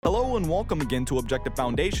and welcome again to Objective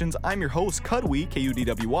Foundations. I'm your host, Kudwy,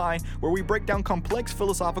 Kudwy, where we break down complex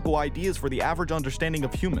philosophical ideas for the average understanding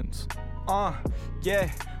of humans.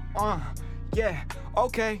 Okay.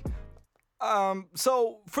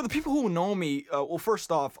 So for the people who know me,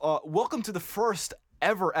 first off, welcome to the first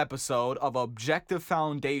ever episode of Objective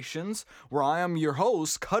Foundations, where I am your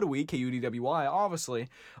host, Kudwy, Kudwy, obviously.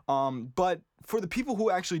 But for the people who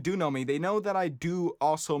actually do know me, they know that I do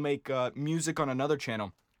also make music on another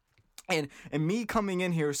channel. And me coming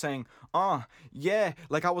in here saying,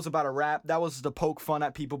 like I was about to rap, that was to poke fun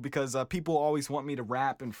at people because people always want me to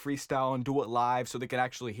rap and freestyle and do it live so they can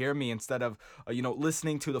actually hear me instead of,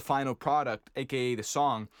 listening to the final product, aka the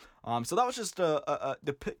song. So that was just to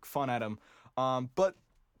pick fun at them. But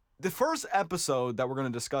the first episode that we're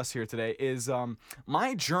going to discuss here today is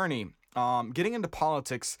my journey getting into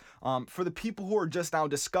politics. For the people who are just now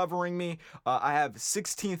discovering me, I have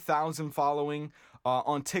 16,000 following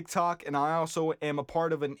on TikTok, and I also am a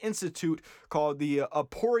part of an institute called the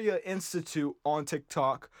Aporia Institute on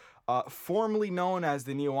TikTok, formerly known as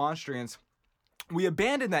the Neo-Austrians. We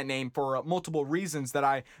abandoned that name for multiple reasons that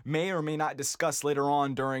I may or may not discuss later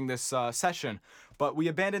on during this session. But we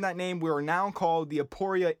abandoned that name. We are now called the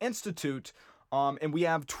Aporia Institute, and we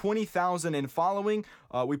have 20,000 in following.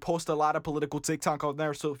 We post a lot of political TikTok on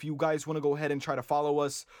there, so if you guys want to go ahead and try to follow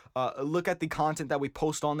us, look at the content that we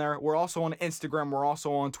post on there. We're also on Instagram. We're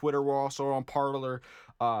also on Twitter. We're also on Parler.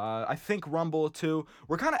 I think Rumble too.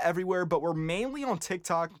 We're kind of everywhere, but we're mainly on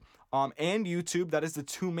TikTok and YouTube. That is the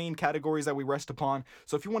two main categories that we rest upon.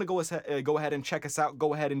 So if you want to go ahead and check us out,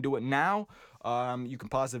 go ahead and do it now. You can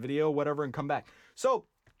pause the video, whatever, and come back. So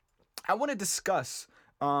I want to discuss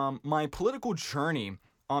my political journey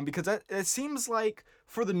because it seems like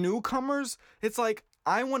for the newcomers, it's like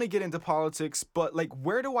I want to get into politics, but like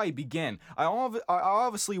where do I begin? I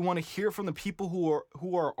obviously want to hear from the people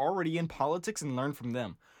who are already in politics and learn from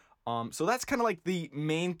them. So that's kind of like the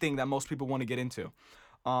main thing that most people want to get into.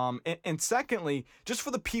 And secondly, just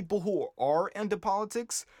for the people who are into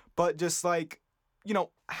politics, but just like,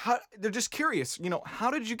 how they're just curious,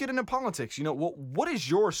 how did you get into politics? What is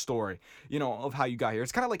your story, of how you got here?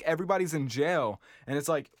 It's kind of like everybody's in jail and it's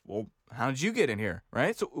like, well, how did you get in here?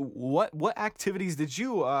 Right. So what activities did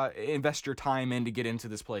you, invest your time in to get into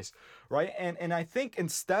this place? Right. And I think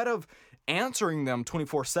instead of answering them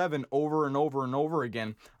 24/7 over and over and over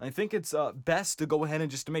again, I think it's best to go ahead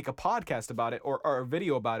and just to make a podcast about it or a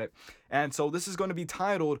video about it. And so this is going to be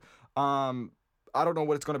titled, I don't know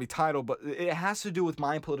what it's going to be titled, but it has to do with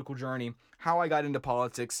my political journey, how I got into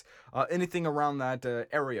politics, anything around that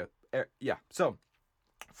area. So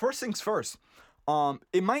first things first,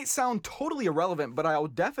 it might sound totally irrelevant, but I'll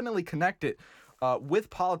definitely connect it with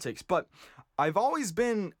politics. But I've always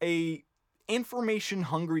been a information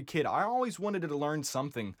hungry kid. I always wanted to learn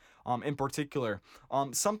something in particular,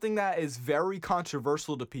 something that is very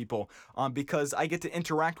controversial to people, because I get to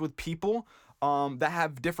interact with people that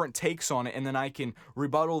have different takes on it, and then I can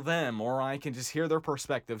rebuttal them or I can just hear their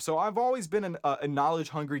perspective. So I've always been a knowledge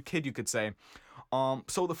hungry kid, you could say.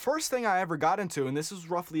 So the first thing I ever got into, and this was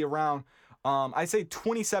roughly around I'd say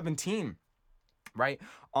 2017, right?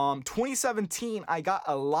 2017, I got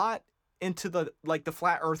a lot into the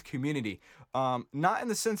flat earth community. Not in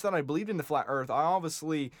the sense that I believed in the flat earth. I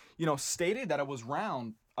obviously, stated that it was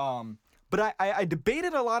round. But I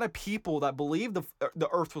debated a lot of people that believed the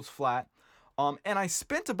earth was flat. And I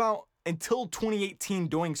spent about until 2018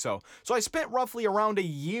 doing so. So I spent roughly around a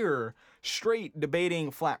year straight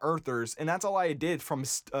debating flat earthers, and that's all I did from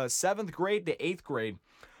 7th grade to 8th grade.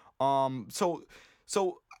 So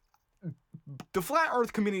the flat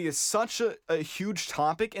earth community is such a huge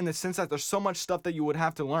topic in the sense that there's so much stuff that you would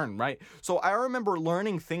have to learn, right? So I remember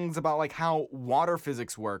learning things about like how water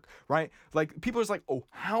physics work, right? Like people are just like, oh,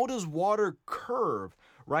 how does water curve,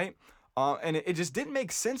 right? And it just didn't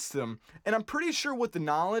make sense to them. And I'm pretty sure with the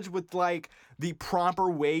knowledge, with like the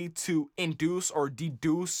proper way to induce or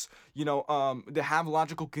deduce, to have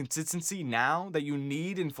logical consistency now that you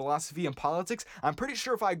need in philosophy and politics, I'm pretty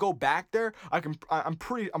sure if I go back there, I'm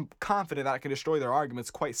confident that I can destroy their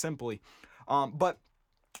arguments quite simply. But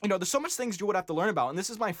there's so much things you would have to learn about. And this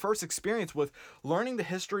is my first experience with learning the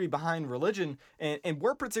history behind religion and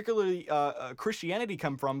where particularly Christianity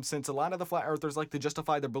come from, since a lot of the flat earthers like to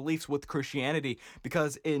justify their beliefs with Christianity,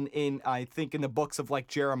 because I think in the books of like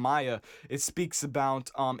Jeremiah, it speaks about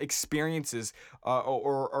experiences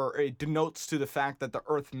or it denotes to the fact that the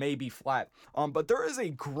earth may be flat. But there is a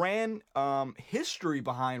grand history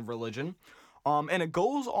behind religion. And it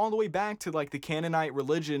goes all the way back to like the Canaanite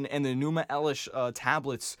religion and the Numa Elish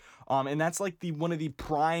tablets. And that's like one of the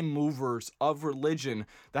prime movers of religion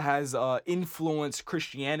that has influenced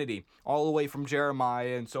Christianity all the way from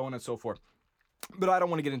Jeremiah and so on and so forth. But I don't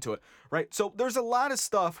want to get into it, right? So there's a lot of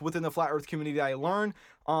stuff within the flat earth community that I learned,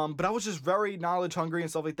 but I was just very knowledge hungry and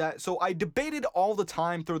stuff like that. So I debated all the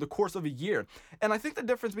time through the course of a year. And I think the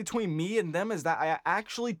difference between me and them is that I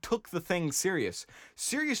actually took the thing serious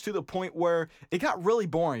to the point where it got really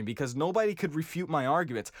boring because nobody could refute my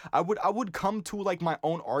arguments. I would come to like my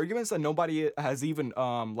own arguments that nobody has even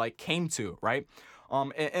like came to, right?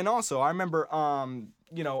 And also I remember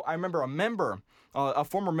a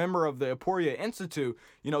former member of the Aporia Institute,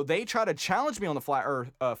 they tried to challenge me on the flat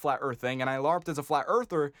earth thing, and I LARPed as a flat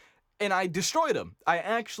earther, and I destroyed him. I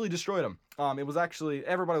actually destroyed him. It was actually,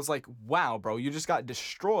 everybody was like, wow, bro, you just got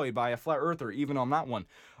destroyed by a flat earther, even on that one.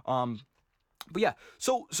 But yeah,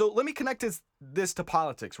 so let me connect this to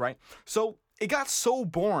politics, right? So it got so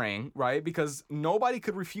boring, right? Because nobody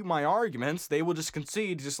could refute my arguments. They will just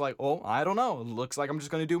concede, just like, oh, I don't know. It looks like I'm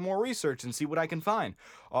just going to do more research and see what I can find.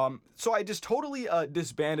 So I just totally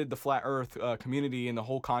disbanded the flat earth community and the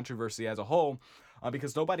whole controversy as a whole.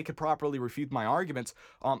 Because nobody could properly refute my arguments.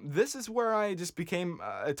 This is where I just became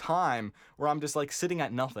a time where I'm just like sitting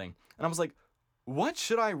at nothing. And I was like, what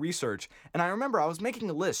should I research? And I remember I was making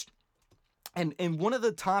a list. And one of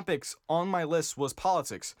the topics on my list was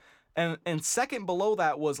politics. And second below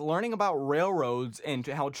that was learning about railroads and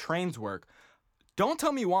how trains work. Don't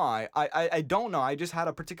tell me why. I don't know. I just had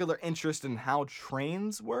a particular interest in how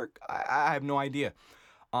trains work. I have no idea.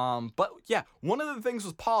 But yeah, one of the things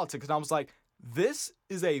was politics. And I was like, this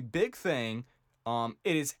is a big thing.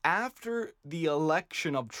 It is after the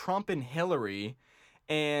election of Trump and Hillary.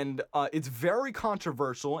 And it's very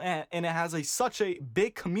controversial, and it has such a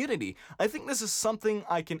big community. I think this is something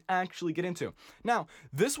I can actually get into. Now,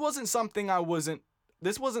 this wasn't something that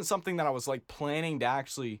I was like planning to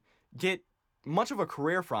actually get much of a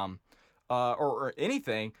career from, or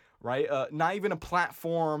anything, right? Not even a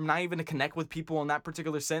platform, not even to connect with people in that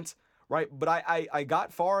particular sense, right? But I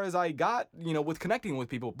got far as I got, with connecting with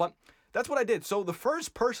people. But that's what I did. So the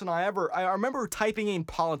first person I remember typing in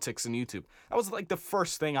politics in YouTube. That was like the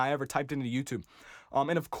first thing I ever typed into YouTube.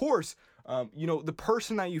 And of course, the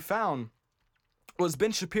person that you found was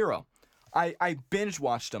Ben Shapiro. I binge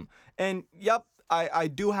watched him. And yep, I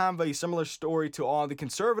do have a similar story to all the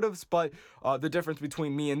conservatives, but the difference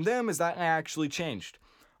between me and them is that I actually changed.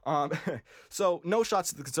 So no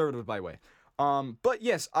shots at the conservatives, by the way. But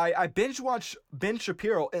yes, I binge watched Ben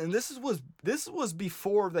Shapiro, and this was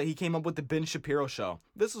before that he came up with the Ben Shapiro show.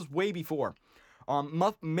 This was way before,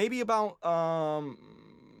 maybe about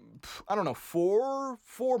I don't know, 4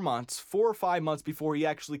 or 5 months before he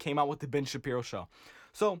actually came out with the Ben Shapiro show.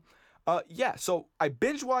 So so I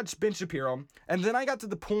binge watched Ben Shapiro, and then I got to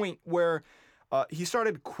the point where he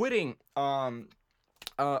started quitting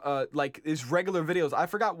like his regular videos. I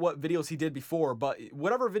forgot what videos he did before, but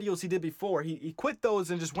whatever videos he did before, he quit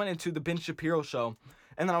those and just went into the Ben Shapiro show.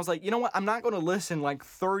 And then I was like, you know what? I'm not going to listen like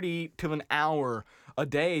 30 to an hour a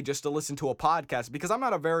day just to listen to a podcast, because I'm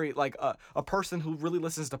not a very like a person who really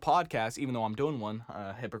listens to podcasts, even though I'm doing one,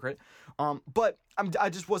 hypocrite. But I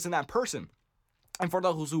just wasn't that person. And for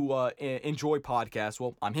those who enjoy podcasts,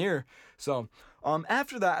 well, I'm here. So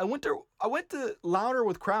after that, I went to Louder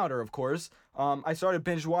with Crowder, of course. I started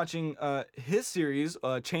binge watching his series,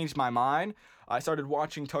 Changed My Mind. I started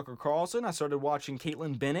watching Tucker Carlson. I started watching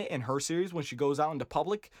Caitlin Bennett and her series when she goes out into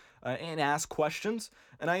public and asks questions.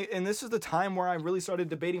 And this is the time where I really started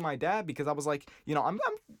debating my dad, because I was like, I'm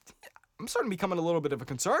starting to become a little bit of a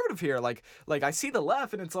conservative here. Like I see the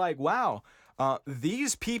left, and it's like, wow,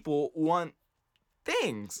 these people want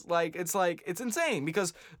things. It's insane,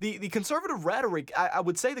 because the conservative rhetoric, I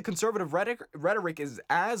would say the conservative rhetoric is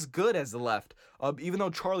as good as the left, even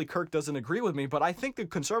though Charlie Kirk doesn't agree with me. But I think the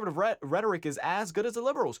conservative rhetoric is as good as the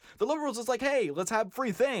liberals. The liberals is like, hey, let's have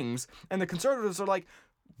free things, and the conservatives are like,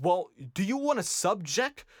 well, do you want to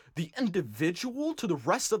subject the individual to the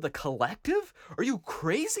rest of the collective? Are you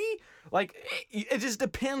crazy? Like, it just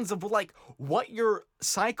depends of like what your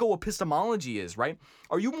psychoepistemology is, right?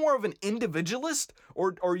 Are you more of an individualist,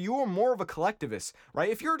 or you are more of a collectivist, right?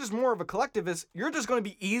 If you're just more of a collectivist, you're just going to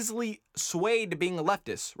be easily swayed to being a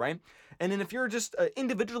leftist, right? And then if you're just an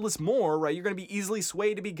individualist more, right, you're going to be easily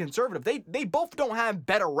swayed to be conservative. They both don't have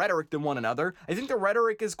better rhetoric than one another. I think the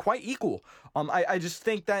rhetoric is quite equal. I just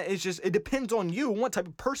think that it depends on you, what type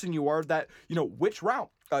of person you are, that, which route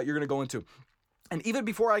you're going to go into. And even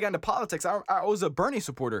before I got into politics, I was a Bernie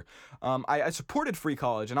supporter. I supported free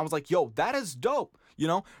college, and I was like, yo, that is dope. You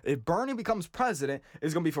know, if Bernie becomes president,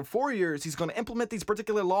 it's going to be for 4 years. He's going to implement these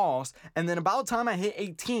particular laws. And then about the time I hit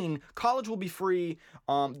 18, college will be free.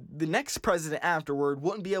 The next president afterward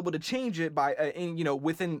wouldn't be able to change it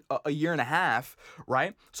within a year and a half,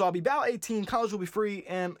 right? So I'll be about 18, college will be free,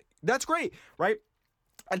 and that's great, right?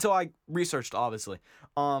 Until I researched, obviously.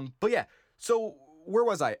 But yeah, so where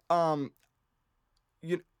was I? I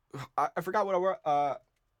forgot what I were.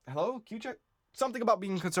 Hello, Q-check? Something about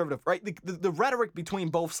being conservative, right? The rhetoric between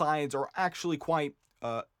both sides are actually quite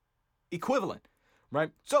equivalent, right?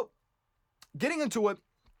 So, getting into it,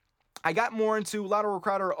 I got more into Lateral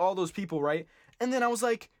Crowder, all those people, right? And then I was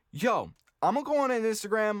like, yo, I'm gonna go on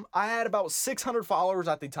Instagram. I had about 600 followers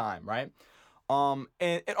at the time, right? And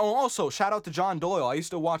also, shout out to John Doyle. I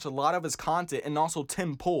used to watch a lot of his content, and also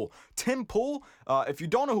Tim Pool. Tim Pool, if you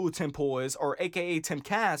don't know who Tim Pool is, or AKA Tim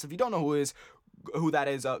Cass, if you don't know who that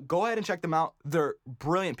is, go ahead and check them out. They're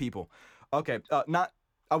brilliant people. Okay,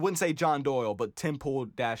 I wouldn't say John Doyle, but Tim Pool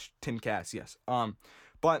 - Tim Cass, yes.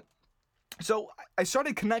 But so I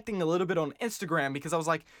started connecting a little bit on Instagram because I was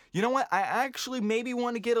like, you know what? I actually maybe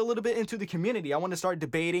want to get a little bit into the community. I want to start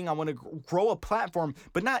debating. I want to grow a platform,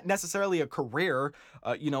 but not necessarily a career,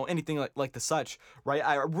 anything like the such, right?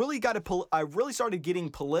 I really started getting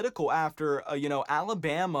political after,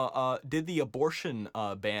 Alabama did the abortion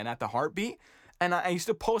ban at the heartbeat. And I used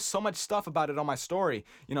to post so much stuff about it on my story,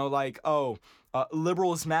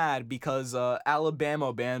 liberals mad because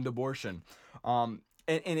Alabama banned abortion.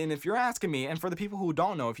 And if you're asking me, and for the people who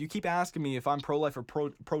don't know, if you keep asking me if I'm pro-life or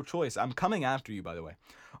pro-choice, I'm coming after you, by the way.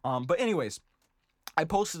 But anyways, I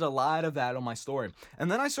posted a lot of that on my story. And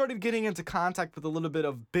then I started getting into contact with a little bit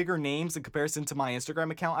of bigger names in comparison to my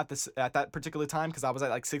Instagram account at that particular time, because I was at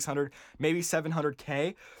like 600, maybe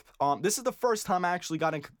 700K. This is the first time I actually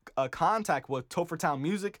got in contact with Topher Town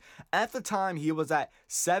Music. At the time, he was at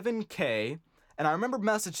 7K, and I remember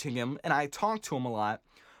messaging him, and I talked to him a lot.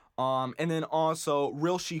 And then also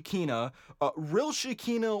Real Shekina. Real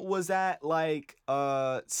Shekina was at like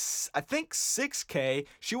I think 6K.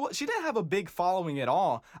 She didn't have a big following at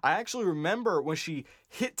all. I actually remember when she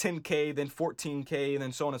hit 10K, then 14K, and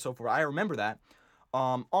then so on and so forth. I remember that.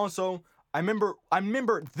 Also, I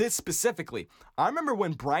remember this specifically. I remember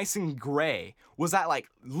when Bryson Gray was at like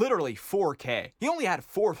literally 4K. He only had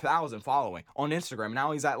 4,000 following on Instagram.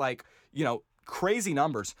 Now he's at like, crazy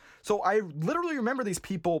numbers. So I literally remember these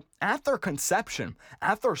people at their conception,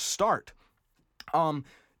 at their start.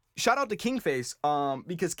 Shout out to Kingface,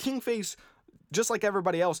 because Kingface, just like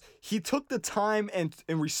everybody else, he took the time and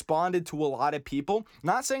responded to a lot of people.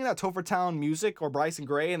 Not saying that Topher Town Music or Bryson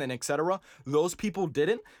Gray and then etc., those people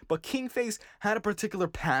didn't, but Kingface had a particular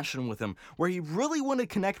passion with him where he really wanted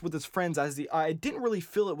to connect with his friends. I didn't really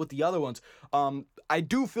feel it with the other ones. I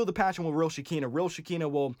do feel the passion with Real Shekina. Real Shekina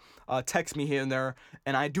will text me here and there,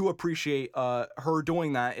 and I do appreciate her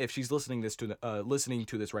doing that if she's listening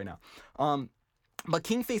to this right now. But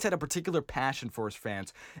Kingface had a particular passion for his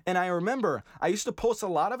fans. And I remember I used to post a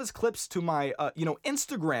lot of his clips to my,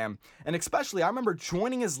 Instagram. And especially, I remember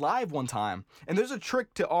joining his live one time. And there's a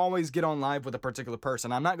trick to always get on live with a particular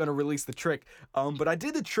person. I'm not going to release the trick. But I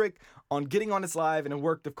did the trick on getting on his live, and it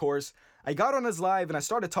worked, of course. I got on his live, and I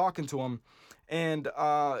started talking to him. And,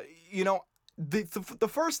 the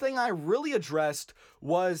first thing I really addressed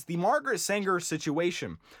was the Margaret Sanger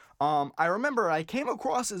situation. I remember I came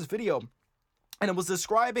across this video, and it was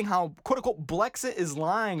describing how, quote-unquote, Blexit is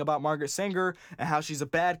lying about Margaret Sanger and how she's a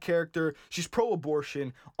bad character, she's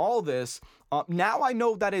pro-abortion, all this. Now I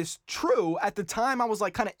know that is true. At the time, I was,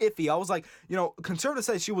 like, kind of iffy. I was like, conservatives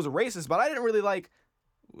said she was a racist, but I didn't really, like,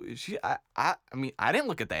 I mean, I didn't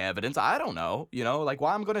look at the evidence. I don't know,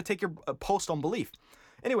 why I'm going to take your post on belief.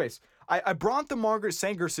 Anyways, I brought the Margaret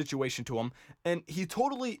Sanger situation to him, and he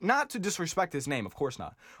totally, not to disrespect his name, of course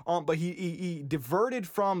not, but he diverted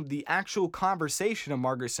from the actual conversation of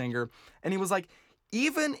Margaret Sanger, and he was like,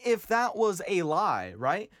 even if that was a lie,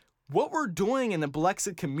 right? What we're doing in the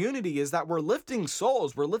Blexit community is that we're lifting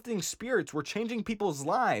souls, we're lifting spirits, we're changing people's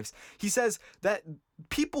lives. He says that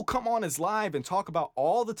people come on his live and talk about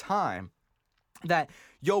all the time that,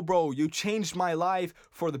 yo, bro, you changed my life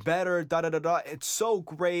for the better, da-da-da-da, it's so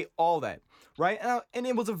great, all that, right? And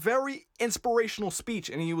it was a very inspirational speech,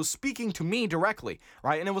 and he was speaking to me directly,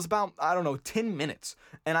 right? And it was about, 10 minutes.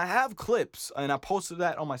 And I have clips, and I posted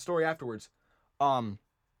that on my story afterwards. But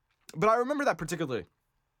I remember that particularly.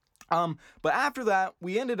 But after that,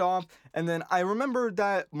 we ended off, and then I remember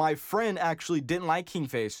that my friend actually didn't like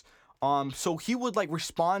Kingface. So he would,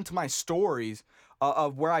 respond to my stories,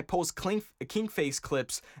 of where I post king face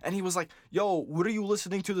clips, and he was like, "Yo, what are you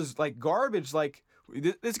listening to? This like garbage, like."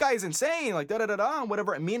 This guy is insane, like da da da da,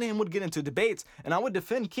 whatever. And me and him would get into debates, and I would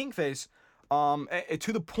defend Kingface,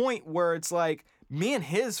 to the point where it's like me and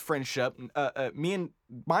his friendship, me and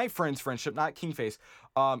my friend's friendship, not Kingface,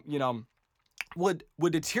 you know, would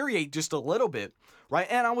deteriorate just a little bit, right?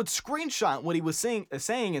 And I would screenshot what he was saying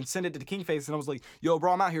and send it to the Kingface, and I was like, "Yo,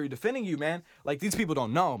 bro, I'm out here defending you, man. Like these people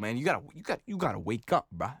don't know, man. You gotta wake up,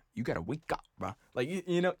 bro. You gotta wake up, bro. Like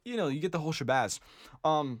you know, you get the whole shabazz."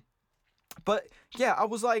 But yeah, I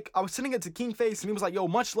was sending it to Kingface, and he was like, "Yo,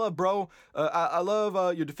 much love, bro. I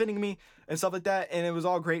love you're defending me and stuff like that," and it was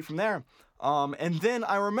all great from there. And then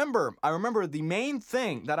I remember the main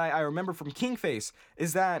thing that I remember from Kingface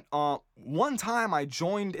is that one time I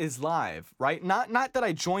joined his live, right? Not that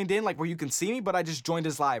I joined in like where you can see me, but I just joined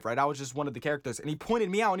his live, right? I was just one of the characters, and he pointed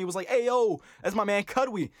me out, and he was like, "Hey, yo, that's my man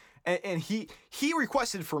Kudwy." And he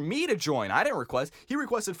requested for me to join. I didn't request. He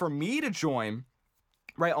requested for me to join,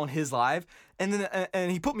 right, on his live, and then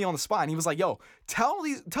and he put me on the spot, and he was like, "Yo, tell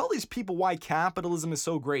these people why capitalism is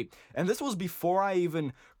so great." And this was before I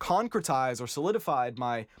even concretized or solidified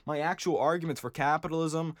my actual arguments for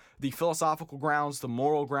capitalism, the philosophical grounds, the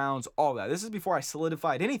moral grounds, all that. This is before I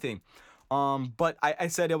solidified anything. But I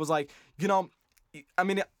said, it was like, you know, I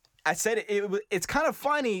mean, I said it's kind of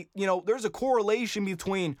funny, you know, there's a correlation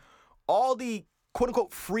between all the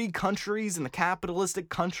quote-unquote free countries and the capitalistic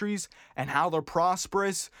countries and how they're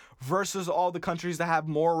prosperous versus all the countries that have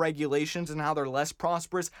more regulations and how they're less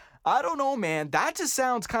prosperous. I don't know, man. That just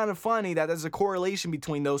sounds kind of funny that there's a correlation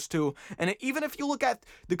between those two. And even if you look at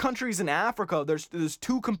the countries in Africa, there's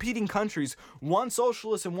two competing countries, one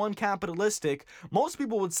socialist and one capitalistic. Most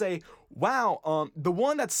people would say, wow, the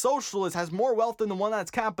one that's socialist has more wealth than the one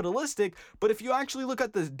that's capitalistic. But if you actually look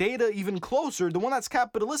at the data even closer, the one that's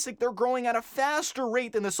capitalistic, they're growing at a faster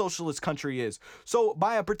rate than the socialist country is. So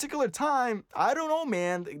by a particular time, I don't know,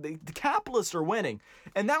 man, the capitalists are winning.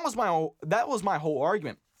 And that was my whole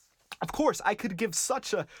argument. Of course, I could give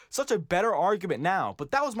such a better argument now, but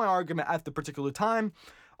that was my argument at the particular time.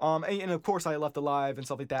 And of course, I left alive and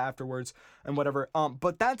stuff like that afterwards and whatever.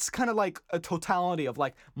 But that's kind of like a totality of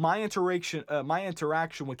like my interaction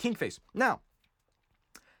with Kingface. Now,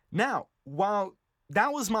 while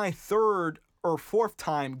that was my third or fourth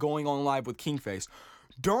time going on live with Kingface,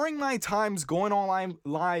 during my times going on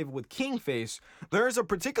live with Kingface, there is a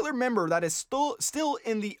particular member that is still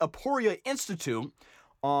in the Aporia Institute.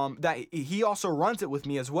 That he also runs it with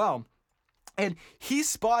me as well, and he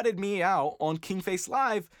spotted me out on Kingface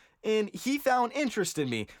Live, and he found interest in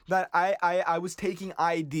me that I was taking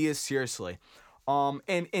ideas seriously.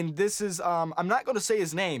 And this is I'm not going to say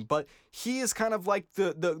his name, but he is kind of like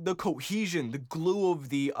the cohesion, the glue of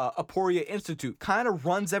the Aporia Institute. Kind of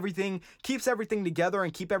runs everything, keeps everything together,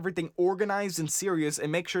 and keep everything organized and serious,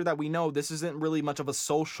 and make sure that we know this isn't really much of a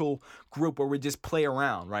social group where we just play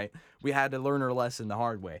around, right? We had to learn our lesson the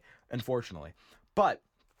hard way, unfortunately. But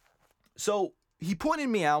so he pointed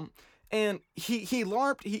me out, and he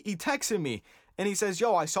texted me, and he says,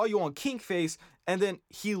 "Yo, I saw you on Kingface." And then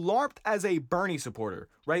he LARPed as a Bernie supporter,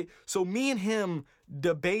 right? So me and him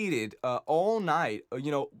debated all night,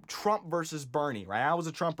 Trump versus Bernie, right? I was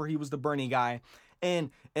a Trumper, he was the Bernie guy. And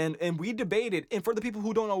we debated. And for the people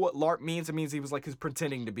who don't know what LARP means, it means he was like he's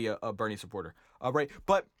pretending to be a Bernie supporter, right?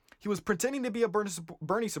 But he was pretending to be a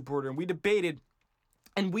Bernie supporter, and we debated.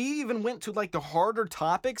 And we even went to like the harder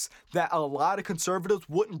topics that a lot of conservatives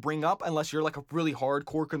wouldn't bring up unless you're like a really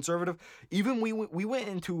hardcore conservative. Even we went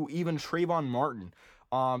into even Trayvon Martin.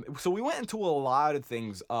 So we went into a lot of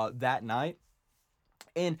things that night.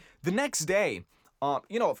 And the next day,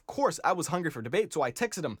 of course I was hungry for debate, so I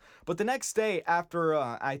texted him. But the next day after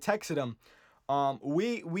I texted him,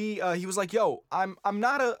 he was like, "Yo, I'm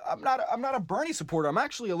not a Bernie supporter. I'm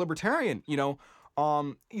actually a libertarian,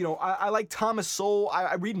 I like Thomas Sowell.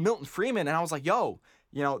 I read Milton Friedman," and I was like, "Yo,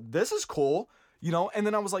 this is cool, And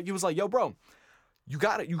then he was like, "Yo, bro, you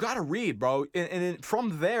gotta read, bro." And then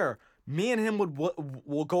from there, me and him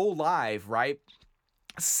will go live, right?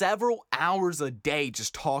 Several hours a day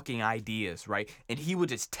just talking ideas, right? And he would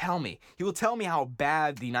just tell me how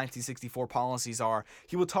bad the 1964 policies are.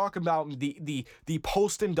 He would talk about the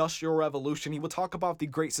post-industrial revolution. He would talk about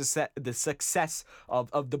the success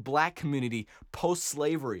of the black community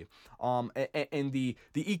post-slavery, and the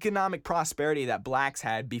economic prosperity that blacks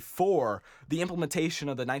had before the implementation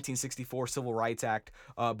of the 1964 Civil Rights Act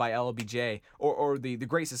by LBJ, or the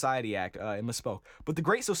Great Society Act. I misspoke, but the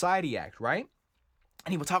Great Society Act, right?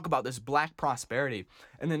 and he would talk about this black prosperity,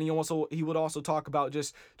 and then he would also talk about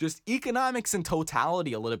just economics in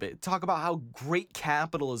totality a little bit, talk about how great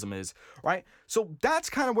capitalism is, right? So that's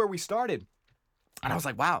kind of where we started, and I was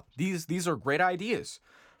like, wow, these are great ideas,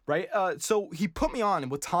 right? So he put me on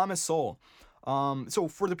with Thomas Sowell. So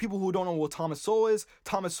for the people who don't know what Thomas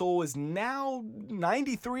Sowell is now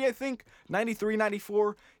 93, I think, 93,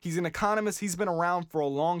 94. He's an economist. He's been around for a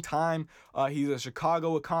long time. He's a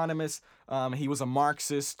Chicago economist. He was a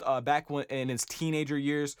Marxist back in his teenager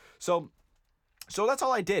years. So that's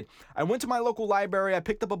all I did. I went to my local library. I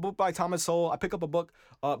picked up a book by Thomas Sowell. I picked up a book.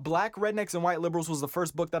 Black Rednecks and White Liberals was the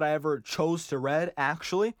first book that I ever chose to read,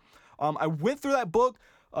 actually. I went through that book.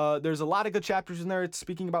 There's a lot of good chapters in there. It's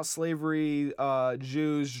speaking about slavery,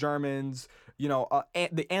 Jews, Germans,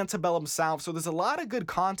 the antebellum South. So there's a lot of good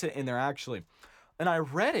content in there, actually. And I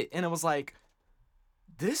read it, and it was like,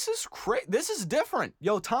 this is this is different.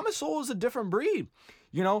 Yo, Thomas Sowell is a different breed,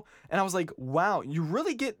 And I was like, wow, you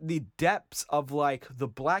really get the depths of like the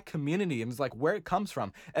black community and it's like where it comes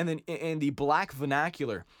from, and then in the black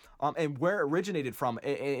vernacular, and where it originated from,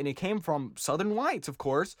 and it came from Southern whites, of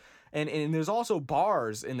course. And there's also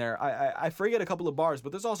bars in there. I forget a couple of bars,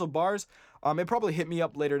 but there's also bars. It probably hit me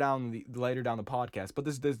up later down the podcast. But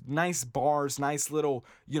there's nice bars, nice little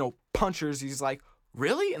punchers. He's like,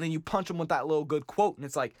 really? And then you punch him with that little good quote, and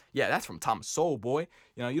it's like, yeah, that's from Thomas Sowell, boy.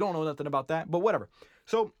 You don't know nothing about that, but whatever.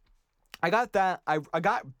 So I got that. I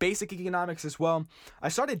got basic economics as well. I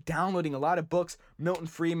started downloading a lot of books, Milton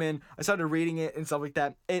Friedman. I started reading it and stuff like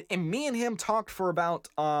that. And me and him talked for about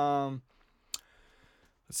let's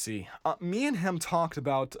see. Me and him talked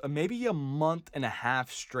about maybe a month and a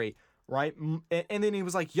half straight, right? And then he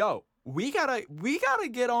was like, "Yo, we gotta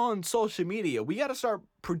get on social media. We gotta start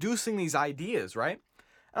producing these ideas, right?"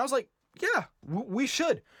 And I was like, "Yeah, we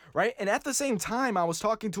should, right?" And at the same time, I was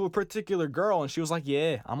talking to a particular girl, and she was like,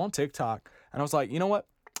 "Yeah, I'm on TikTok." And I was like, "You know what?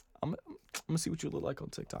 I'm gonna see what you look like on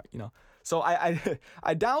TikTok, So I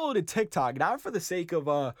downloaded TikTok not for the sake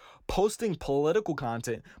of posting political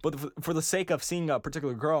content, but for the sake of seeing a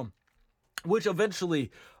particular girl, which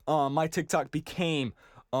eventually my TikTok became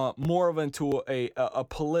more of into a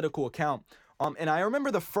political account. And I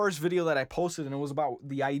remember the first video that I posted, and it was about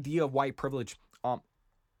the idea of white privilege.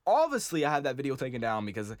 Obviously, I had that video taken down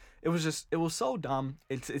because it was so dumb.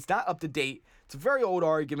 It's not up to date. It's a very old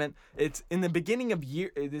argument. It's in the beginning of year.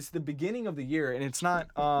 It's the beginning of the year, and it's not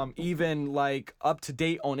even like up to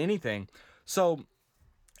date on anything. So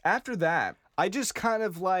after that, I just kind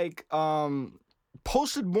of like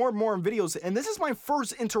posted more and more videos, and this is my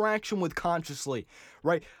first interaction with Consciously,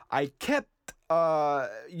 right? I kept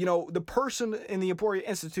the person in the Aporia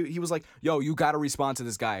Institute, he was like, "Yo, you gotta respond to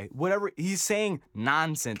this guy. Whatever he's saying,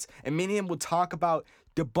 nonsense." And me and him would talk about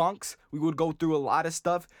debunks. We would go through a lot of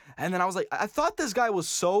stuff, and then I was like, I thought this guy was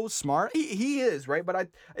so smart. He is, right? But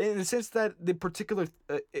in the sense that the particular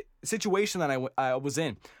situation that I was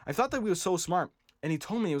in, I thought that he was so smart. And he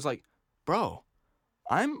told me, he was like, "Bro,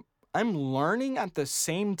 I'm learning at the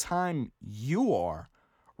same time you are."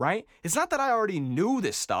 Right? It's not that I already knew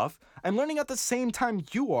this stuff. I'm learning at the same time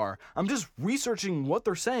you are. I'm just researching what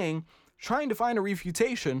they're saying, trying to find a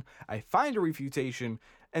refutation. I find a refutation,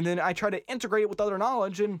 and then I try to integrate it with other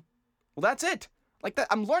knowledge, and well, that's it. Like that,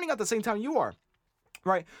 I'm learning at the same time you are.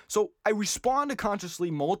 Right? So I responded Consciously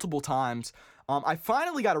multiple times. I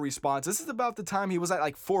finally got a response. This is about the time he was at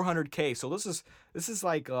like 400K. So this is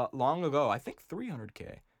like long ago. I think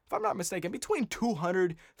 300K. If I'm not mistaken, between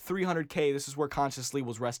 200, 300K, this is where Consciously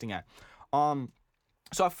was resting at.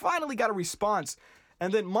 So I finally got a response,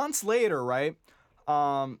 and then months later, right,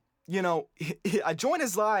 I joined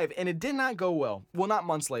his live, and it did not go well. Well, not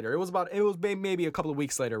months later. It was maybe a couple of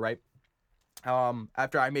weeks later, right,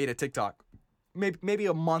 after I made a TikTok. Maybe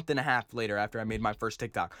a month and a half later after I made my first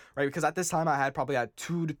TikTok, right, because at this time I had probably had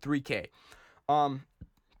 2 to 3K.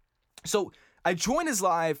 So I joined his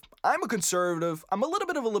live. I'm a conservative. I'm a little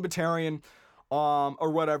bit of a libertarian,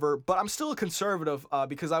 or whatever, but I'm still a conservative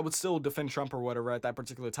because I would still defend Trump or whatever at that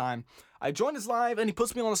particular time. I joined his live, and he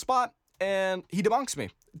puts me on the spot, and he debunks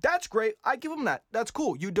me. That's great. I give him that. That's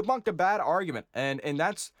cool. You debunked a bad argument, and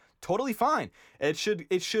that's totally fine. It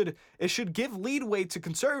should give leadway to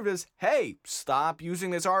conservatives. Hey, stop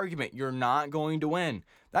using this argument. You're not going to win.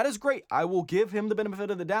 That is great. I will give him the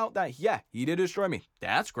benefit of the doubt that, yeah, he did destroy me.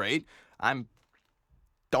 That's great.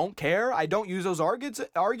 Don't care. I don't use those arguments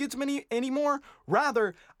anymore.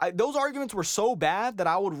 Rather, those arguments were so bad that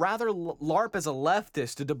I would rather LARP as a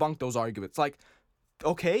leftist to debunk those arguments. Like,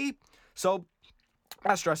 okay, so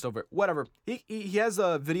I'm not stressed over it. Whatever. He has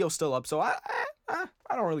a video still up, so I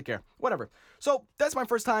don't really care. Whatever. So that's my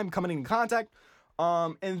first time coming in contact.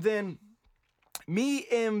 And then me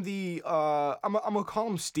and the I'm gonna call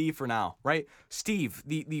him Steve for now, right? Steve,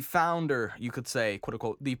 the founder, you could say, quote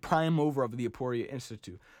unquote, the prime mover of the Aporia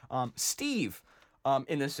Institute. Steve,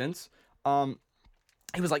 in a sense,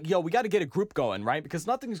 he was like, "Yo, we got to get a group going, right? Because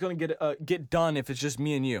nothing's gonna get done if it's just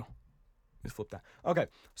me and you." Let's flip that. Okay,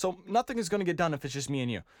 so nothing is gonna get done if it's just me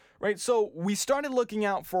and you, right? So we started looking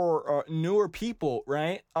out for newer people,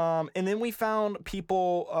 right? And then we found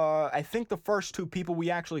people. I think the first two people we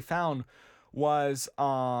actually found was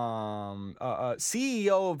CEO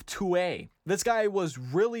of 2A. This guy was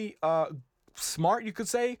really smart, you could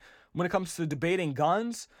say, when it comes to debating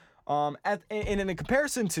guns. And in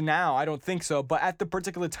comparison to now, I don't think so. But at the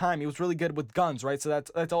particular time, he was really good with guns, right? So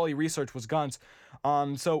that's all he researched was guns.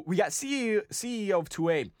 So we got CEO of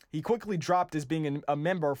 2A. He quickly dropped as being a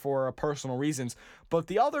member for personal reasons. But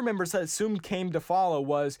the other members that soon came to follow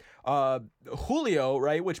was Julio,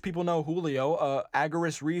 right? Which people know Julio,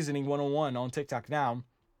 Agorist Reasoning 101 on TikTok now.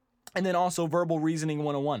 And then also Verbal Reasoning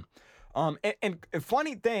 101. And a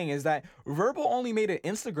funny thing is that Verbal only made an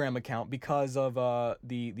Instagram account because of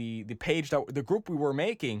the page the group we were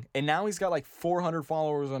making, and now he's got like 400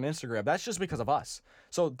 followers on Instagram. That's just because of us.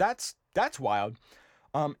 So that's wild.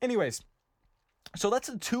 Anyways, so that's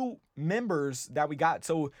the two members that we got.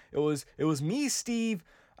 So it was me, Steve,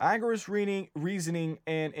 Agorist Reasoning,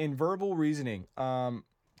 and Verbal Reasoning.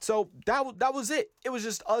 So that was it. It was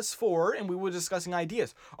just us four, and we were discussing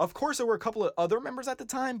ideas. Of course, there were a couple of other members at the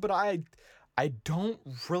time, but I don't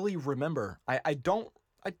really remember. I don't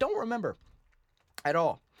remember at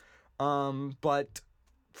all. But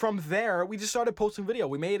from there, we just started posting video.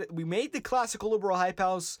 We made the Classical Liberal Hype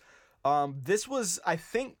House. This was, I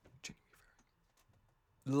think,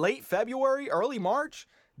 late February, early March.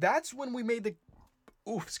 That's when we made the.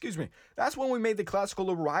 That's when we made the Classical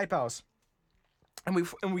Liberal Hype House. And we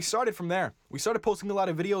started from there. We started posting a lot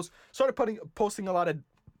of videos, posting a lot of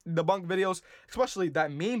debunk videos, especially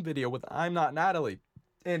that meme video with I'm Not Natalie.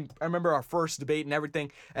 And I remember our first debate and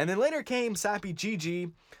everything. And then later came Sappy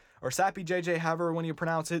GG, or Sappy JJ, however when you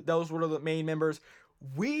pronounce it. Those were the main members.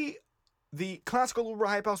 The Classical Liberal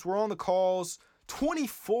Hype House, were on the calls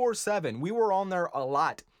 24/7. We were on there a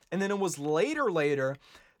lot. And then it was later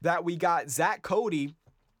that we got Zach Cody,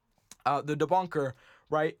 the debunker,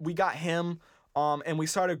 right? We got him. And we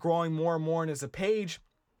started growing more and more as a page.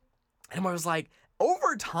 And I was like,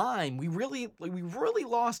 over time, we really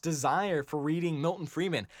lost desire for reading Milton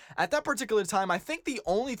Friedman. At that particular time, I think the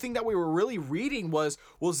only thing that we were really reading was,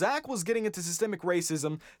 Zach was getting into systemic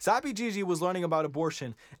racism, Sappy Gigi was learning about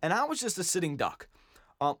abortion, and I was just a sitting duck.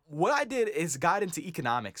 What I did is got into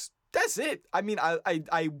economics. That's it. I mean,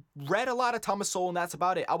 I read a lot of Thomas Sowell, and that's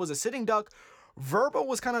about it. I was a sitting duck. Verbo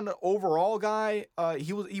was kind of an overall guy.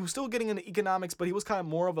 He was still getting into economics, but he was kind of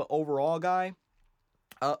more of an overall guy.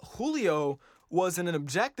 Julio was an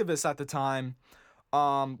objectivist at the time.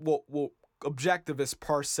 Well, objectivist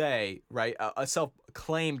per se, right? A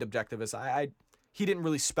self-claimed objectivist. He didn't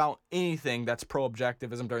really spout anything that's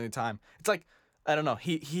pro-objectivism during the time. It's like, I don't know.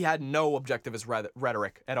 He had no objectivist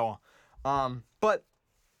rhetoric at all. But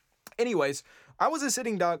anyways, I was a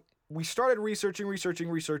sitting duck. We started researching,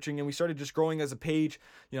 and we started just growing as a page,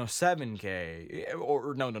 7K,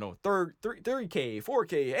 or no, 30K,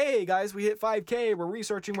 4K. Hey, guys, we hit 5K. We're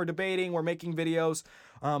researching, we're debating, we're making videos.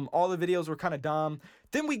 All the videos were kind of dumb.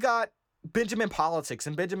 Then we got Benjamin Politics,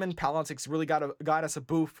 and Benjamin Politics really got us a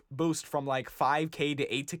boost from like 5K to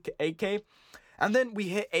 8K. And then we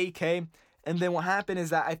hit 8K, and then what happened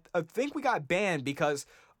is that I think we got banned because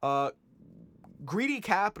greedy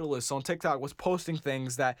capitalists on TikTok was posting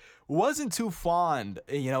things that wasn't too fond,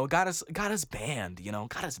 got us banned,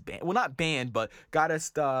 got us banned. Well, not banned, but got us,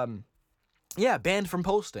 banned from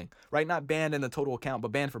posting, right? Not banned in the total account,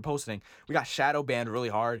 but banned for posting. We got shadow banned really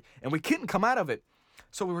hard, and we couldn't come out of it.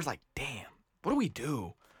 So we were like, damn, what do we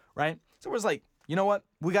do, right? So we was like, you know what?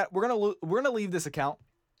 We're gonna leave this account,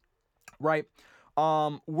 right?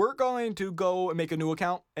 We're going to go and make a new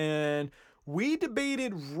account, and we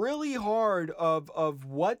debated really hard of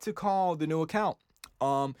what to call the new account.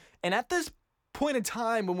 And at this point in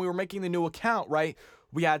time when we were making the new account, right,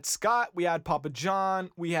 we had Scott, we had Papa John,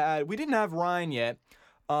 we didn't have Ryan yet.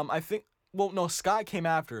 Scott came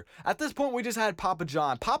after. At this point, we just had Papa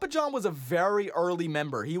John. Papa John was a very early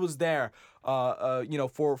member. He was there,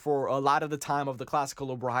 for a lot of the time of the Classical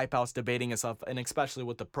Liberal Hype House debating and stuff, and especially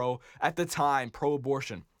with the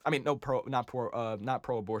pro-abortion. I mean, not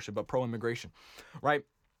pro-abortion, but pro-immigration, right?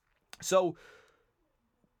 So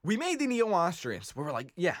we made the Neo-Austrians. We were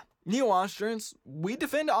like, yeah, Neo-Austrians, we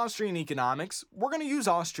defend Austrian economics. We're going to use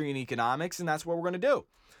Austrian economics, and that's what we're going to do.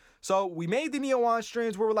 So we made the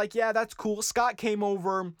Neo-Austrians. We were like, yeah, that's cool. Scott came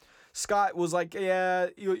over. Scott was like, yeah,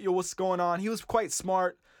 what's going on? He was quite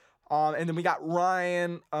smart. And then we got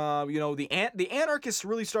Ryan. The anarchists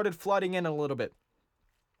really started flooding in a little bit,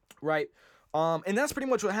 right? And that's pretty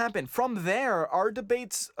much what happened. From there, our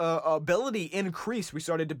debates ability increased. We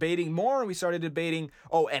started debating more, and we started debating.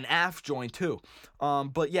 Oh, and AF joined too.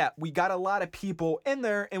 But yeah, we got a lot of people in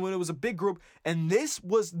there, and when it was a big group, and this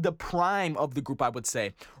was the prime of the group, I would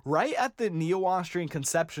say. Right at the Neo-Austrian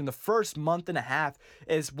conception, the first month and a half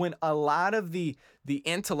is when a lot of the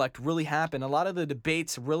intellect really happened. A lot of the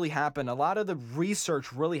debates really happened. A lot of the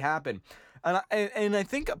research really happened. And I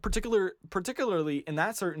think particularly in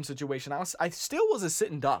that certain situation, I still was a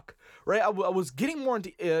sitting duck, right? I was getting more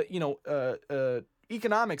into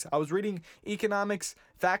economics. I was reading Economics,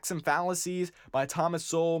 Facts and Fallacies by Thomas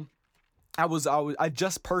Sowell. I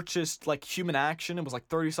just purchased like Human Action. It was like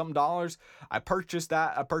 $30-something. I purchased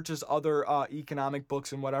that. I purchased other economic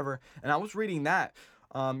books and whatever, and I was reading that.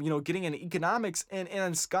 Getting into economics,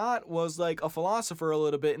 and Scott was like a philosopher a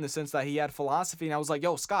little bit in the sense that he had philosophy, and I was like,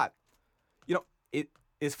 yo, Scott.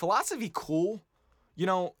 Is philosophy cool?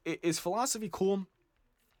 Is philosophy cool? And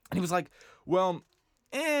he was like, well,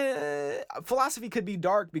 philosophy could be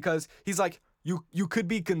dark because he's like, you could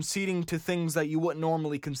be conceding to things that you wouldn't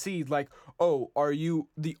normally concede. Like, oh, are you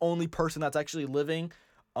the only person that's actually living?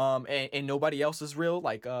 And nobody else is real?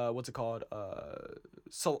 Like, what's it called?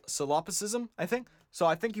 Solipsism, I think. So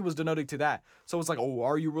I think he was denoting to that. So it's like, oh,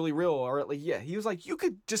 are you really real? Or like, yeah, he was like, you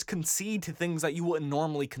could just concede to things that you wouldn't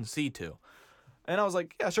normally concede to. And I was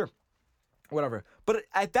like, yeah, sure, whatever. But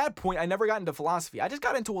at that point, I never got into philosophy. I just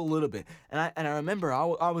got into a little bit. And I remember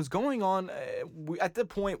I was going on, at that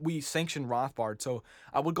point, we sanctioned Rothbard. So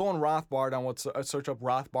I would go on Rothbard, I would search up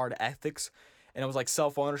Rothbard ethics. And it was like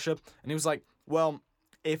self-ownership. And he was like, well,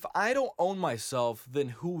 if I don't own myself, then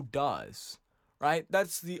who does? Right?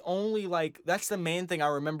 That's the main thing I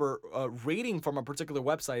remember reading from a particular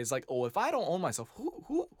website is like, oh, if I don't own myself,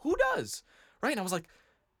 who does? Right? And I was like,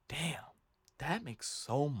 damn. That makes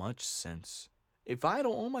so much sense. If I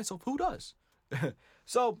don't own myself, who does?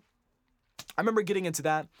 So, I remember getting into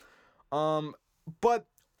that. But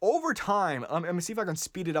over time, I'm going to see if I can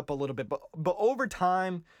speed it up a little bit. But over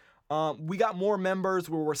time, we got more members.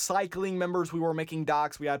 We were cycling members. We were making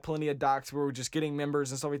docs. We had plenty of docs. We were just getting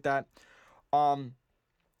members and stuff like that. And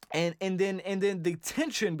then the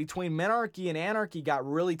tension between menarchy and anarchy got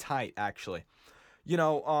really tight, actually. We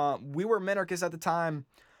were menarchists at the time.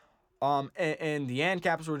 And the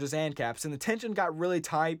ANCAPs were just ANCAPs, and the tension got really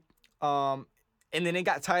tight, and then it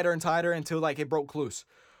got tighter and tighter until like it broke loose.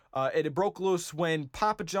 It broke loose when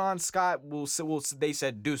Papa John Scott they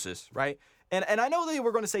said deuces, right? And I know they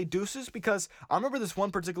were going to say deuces because I remember this one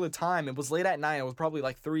particular time. It was late at night. It was probably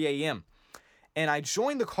like 3 a.m. And I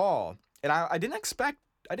joined the call, and I didn't expect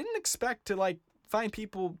to like find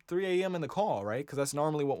people 3 a.m. in the call, right? Because that's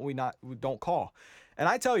normally what we don't call. And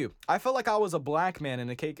I tell you, I felt like I was a black man in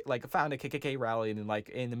found a KKK rally in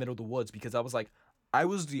the middle of the woods because I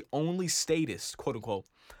was the only statist, quote unquote,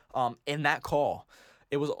 in that call.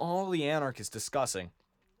 It was all the anarchists discussing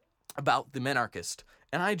about the menarchist,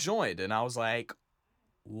 and I joined, and I was like,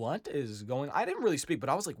 what is going on? I didn't really speak, but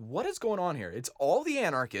I was like, what is going on here? It's all the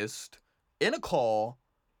anarchists in a call,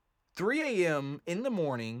 3 a.m. in the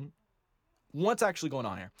morning. What's actually going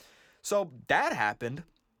on here? So that happened.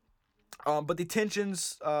 But the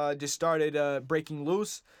tensions just started breaking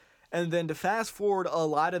loose. And then to fast forward a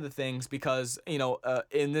lot of the things, because,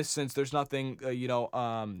 in this sense, there's nothing,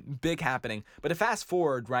 big happening. But to fast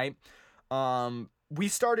forward, right, we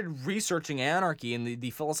started researching anarchy and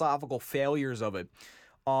the philosophical failures of it.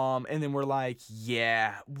 And then we're like,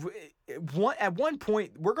 yeah, at one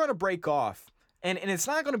point, we're going to break off. And it's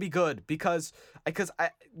not going to be good because it's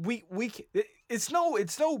no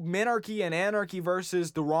menarchy and anarchy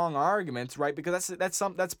versus the wrong arguments, right? Because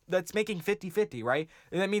that's making 50-50, right?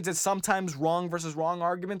 And that means it's sometimes wrong versus wrong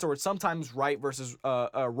arguments, or it's sometimes right versus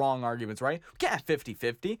wrong arguments, right? We can't have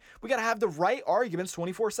 50-50. We got to have the right arguments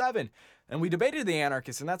 24/7. And we debated the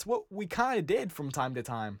anarchists, and that's what we kind of did from time to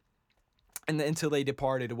time, and until they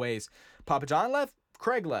departed ways. Papa John left,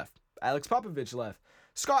 Craig left, Alex Popovich left,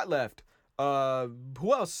 Scott left.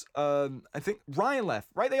 Who else? I think Ryan left,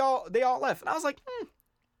 right? They all left. And I was like,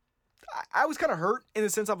 I was kind of hurt in the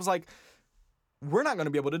sense I was like, we're not going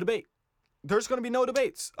to be able to debate. There's going to be no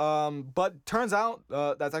debates. But turns out,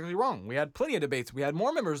 that's actually wrong. We had plenty of debates. We had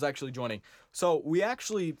more members actually joining. So we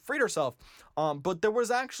actually freed ourselves. But there was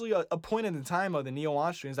actually a point in the time of the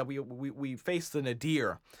Neo-Austrians that we faced the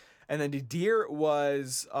nadir. And the nadir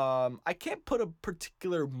was, I can't put a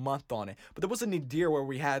particular month on it, but there was a nadir where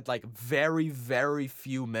we had like very, very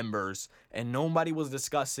few members and nobody was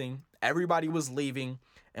discussing. Everybody was leaving.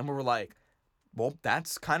 And we were like, well,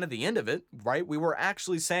 that's kind of the end of it, right? We were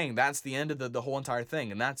actually saying that's the end of the whole entire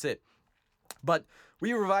thing, and that's it. But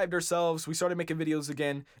we revived ourselves. We started making videos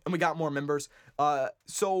again, and we got more members. And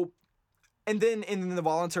then the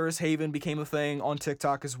Volunteerist Haven became a thing on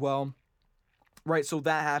TikTok as well, right? So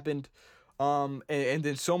that happened. And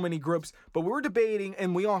then so many groups, but we were debating,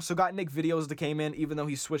 and we also got Nick videos that came in, even though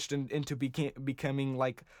he switched into becoming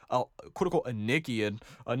like a quote unquote a Nickian,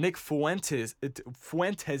 a Nick Fuentesian,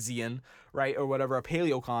 right, or whatever, a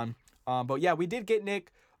Paleocon. But yeah, we did get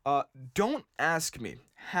Nick. Don't ask me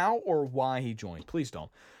how or why he joined, please don't.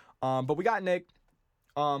 But we got Nick.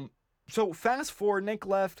 So fast forward, Nick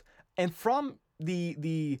left, and from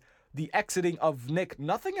the exiting of Nick,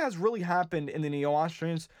 nothing has really happened in the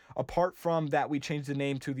Neo-Austrians apart from that we changed the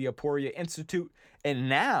name to the Aporia Institute. And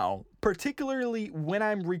now, particularly when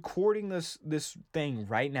I'm recording this thing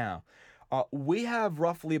right now, we have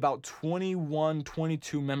roughly about 21,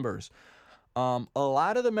 22 members. A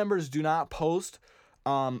lot of the members do not post.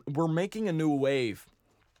 We're making a new wave.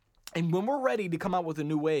 And when we're ready to come out with a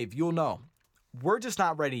new wave, you'll know. We're just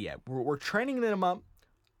not ready yet. We're training them up.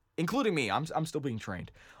 Including me, I'm still being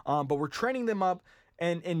trained. But we're training them up,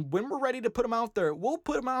 and when we're ready to put them out there, we'll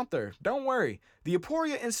put them out there. Don't worry. The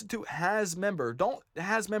Aporia Institute has members. Don't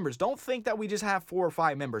think that we just have 4 or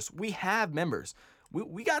 5 members. We have members.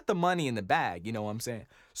 We got the money in the bag, you know what I'm saying?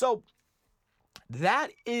 So that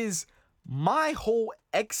is my whole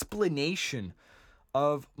explanation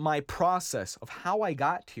of my process of how I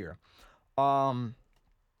got here. I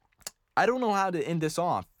don't know how to end this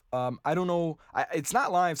off. I don't know. It's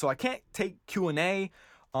not live, so I can't take Q&A.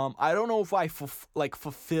 I don't know if I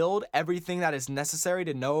fulfilled everything that is necessary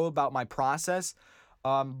to know about my process.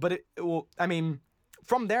 But it will. I mean,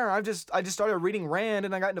 from there, I just started reading Rand,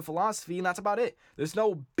 and I got into philosophy, and that's about it. There's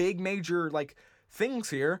no big major things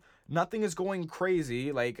here. Nothing is going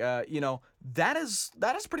crazy. That is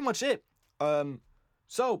pretty much it.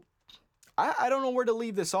 So I don't know where to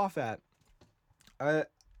leave this off at.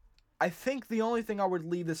 I think the only thing I would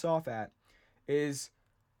leave this off at is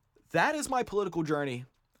that is my political journey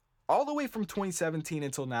all the way from 2017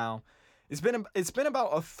 until now. It's been about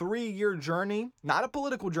a 3-year journey, not a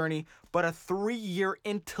political journey, but a 3-year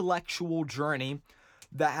intellectual journey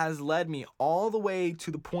that has led me all the way to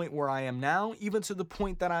the point where I am now, even to the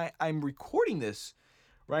point that I'm recording this,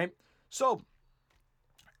 right? So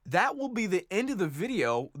that will be the end of the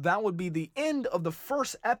video. That would be the end of the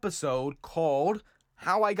first episode called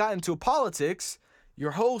How I Got Into Politics.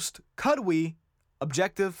 Your host, Kudwy,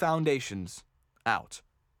 Objective Foundations, out.